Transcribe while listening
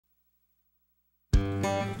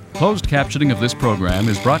Closed captioning of this program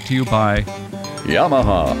is brought to you by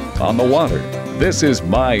Yamaha on the water. This is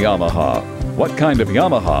my Yamaha. What kind of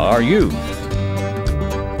Yamaha are you?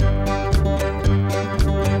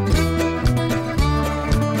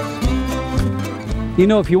 You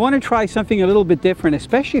know, if you want to try something a little bit different,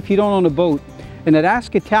 especially if you don't own a boat, and at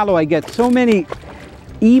Ask Italo I get so many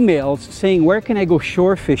emails saying, where can I go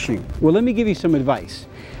shore fishing? Well, let me give you some advice.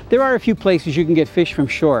 There are a few places you can get fish from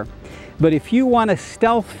shore, but if you want to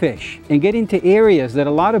stealth fish and get into areas that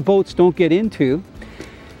a lot of boats don't get into,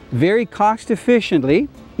 very cost efficiently,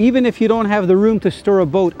 even if you don't have the room to store a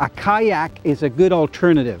boat, a kayak is a good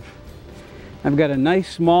alternative. I've got a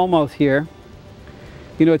nice smallmouth here.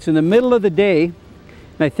 You know, it's in the middle of the day, and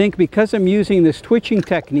I think because I'm using this twitching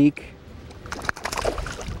technique,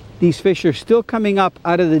 these fish are still coming up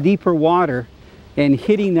out of the deeper water and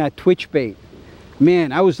hitting that twitch bait.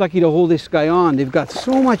 Man, I was lucky to hold this guy on. They've got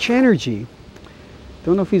so much energy.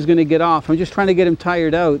 Don't know if he's going to get off. I'm just trying to get him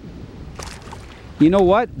tired out. You know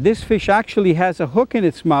what? This fish actually has a hook in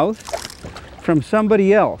its mouth from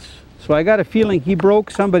somebody else. So I got a feeling he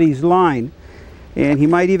broke somebody's line, and he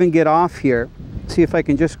might even get off here. See if I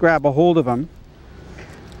can just grab a hold of him.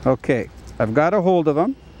 Okay, I've got a hold of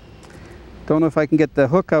him. Don't know if I can get the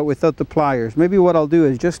hook out without the pliers. Maybe what I'll do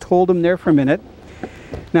is just hold him there for a minute.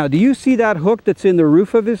 Now, do you see that hook that's in the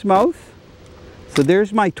roof of his mouth? So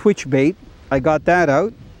there's my twitch bait. I got that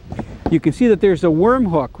out. You can see that there's a worm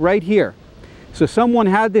hook right here. So someone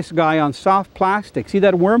had this guy on soft plastic. See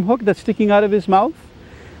that worm hook that's sticking out of his mouth?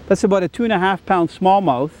 That's about a 2.5 pound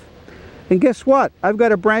smallmouth. And guess what? I've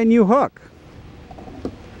got a brand new hook.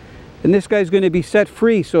 And this guy's going to be set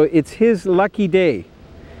free, so it's his lucky day.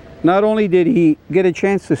 Not only did he get a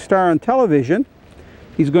chance to star on television,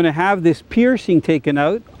 he's going to have this piercing taken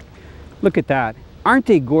out. Look at that. Aren't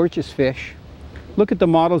they gorgeous fish? Look at the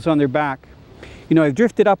models on their back. You know, I've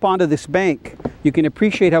drifted up onto this bank. You can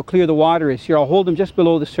appreciate how clear the water is. Here, I'll hold them just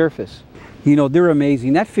below the surface. You know, they're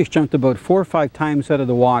amazing. That fish jumped about 4 or 5 times out of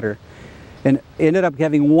the water and ended up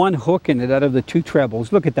having one hook in it out of the 2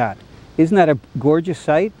 trebles. Look at that. Isn't that a gorgeous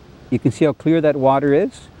sight? You can see how clear that water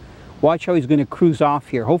is. Watch how he's going to cruise off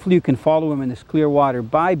here. Hopefully you can follow him in this clear water.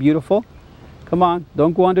 Bye, beautiful. Come on,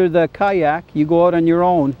 don't go under the kayak. You go out on your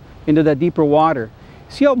own into that deeper water.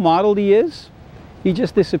 See how mottled he is? He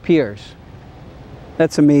just disappears.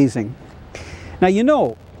 That's amazing. Now, you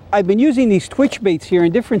know, I've been using these twitch baits here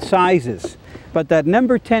in different sizes, but that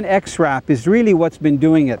number 10 X-Wrap is really what's been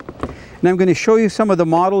doing it. And I'm going to show you some of the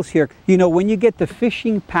models here. You know, when you get the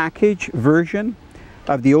fishing package version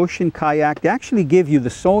of the Ocean Kayak, they actually give you the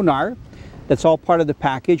sonar. That's all part of the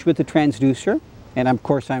package with the transducer. And of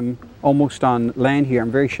course, I'm almost on land here.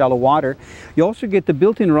 I'm very shallow water. You also get the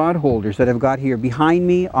built-in rod holders that I've got here behind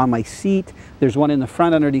me on my seat. There's one in the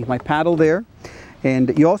front underneath my paddle there.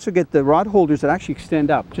 And you also get the rod holders that actually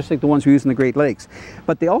extend up, just like the ones we use in the Great Lakes.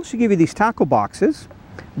 But they also give you these tackle boxes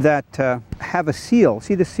that have a seal.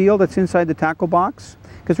 See the seal that's inside the tackle box?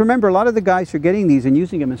 Because remember, a lot of the guys are getting these and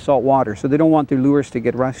using them in salt water, so they don't want their lures to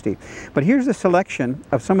get rusty. But here's a selection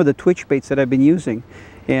of some of the twitch baits that I've been using.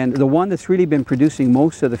 And the one that's really been producing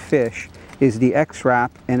most of the fish is the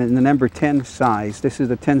X-Wrap, and in the number 10 size. This is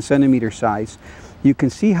the 10 centimeter size. You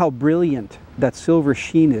can see how brilliant that silver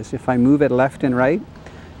sheen is if I move it left and right,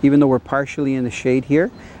 even though we're partially in the shade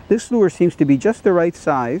here. This lure seems to be just the right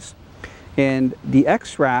size, and the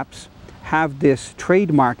X-Wraps have this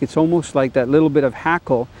trademark. It's almost like that little bit of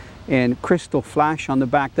hackle and crystal flash on the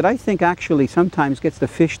back that I think actually sometimes gets the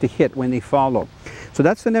fish to hit when they follow. So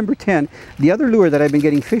that's the number 10. The other lure that I've been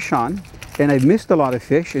getting fish on, and I've missed a lot of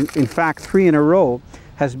fish, in fact 3 in a row,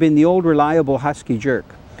 has been the old reliable Husky Jerk.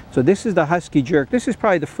 So this is the Husky Jerk. This is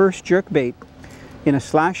probably the first jerk bait in a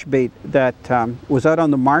slash bait that was out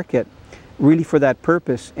on the market really for that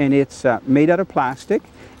purpose, and it's made out of plastic.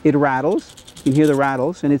 It rattles. You can hear the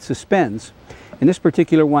rattles, and it suspends. And this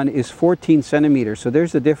particular one is 14 centimeters, so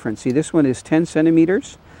there's the difference. See, this one is 10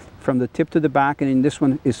 centimeters from the tip to the back, and then this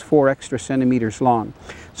one is 4 extra centimeters long.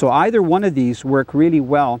 So either one of these work really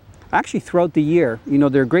well, actually throughout the year. You know,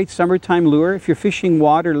 they're a great summertime lure. If you're fishing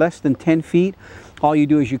water less than 10 feet, all you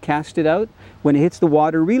do is you cast it out. When it hits the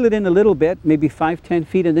water, reel it in a little bit, maybe 5-10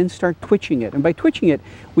 feet, and then start twitching it. And by twitching it,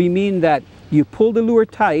 we mean that you pull the lure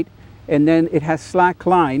tight, and then it has slack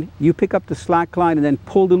line. You pick up the slack line and then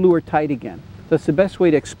pull the lure tight again. That's the best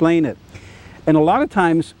way to explain it. And a lot of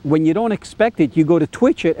times when you don't expect it, you go to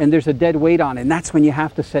twitch it and there's a dead weight on it, and that's when you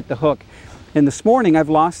have to set the hook. And this morning I've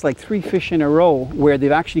lost like 3 fish in a row where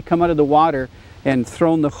they've actually come out of the water and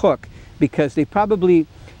thrown the hook because they probably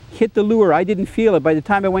hit the lure. I didn't feel it. By the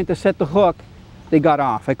time I went to set the hook, they got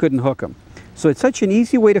off. I couldn't hook them. So it's such an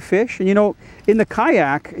easy way to fish. And you know, in the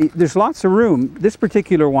kayak, there's lots of room. This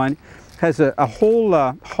particular one has a whole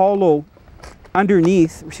hollow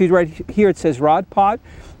underneath. See right here it says rod pod.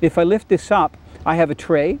 If I lift this up, I have a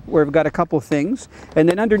tray where I've got a couple things, and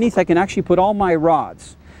then underneath I can actually put all my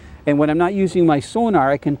rods. And when I'm not using my sonar,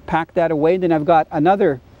 I can pack that away. Then I've got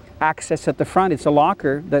another access at the front. It's a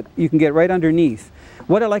locker that you can get right underneath.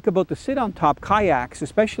 What I like about the sit-on-top kayaks,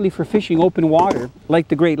 especially for fishing open water like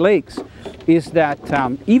the Great Lakes, is that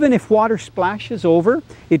even if water splashes over,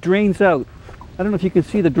 it drains out. I don't know if you can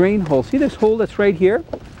see the drain hole. See this hole that's right here?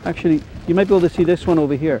 Actually, you might be able to see this one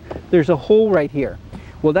over here. There's a hole right here.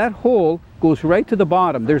 Well, that hole goes right to the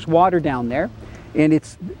bottom. There's water down there, and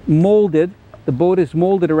it's molded. The boat is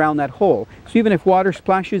molded around that hole. So even if water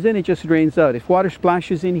splashes in, it just drains out. If water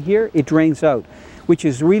splashes in here, it drains out, which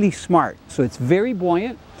is really smart. So it's very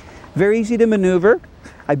buoyant, very easy to maneuver.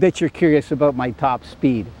 I bet you're curious about my top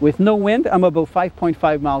speed. With no wind, I'm about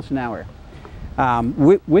 5.5 miles an hour.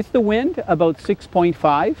 With the wind, about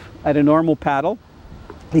 6.5 at a normal paddle.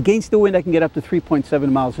 Against the wind, I can get up to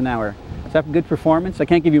 3.7 miles an hour. Is that good performance? I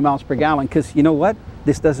can't give you miles per gallon because you know what?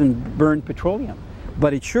 This doesn't burn petroleum.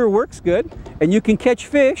 But it sure works good, and you can catch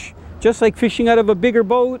fish just like fishing out of a bigger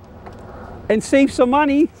boat and save some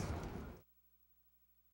money.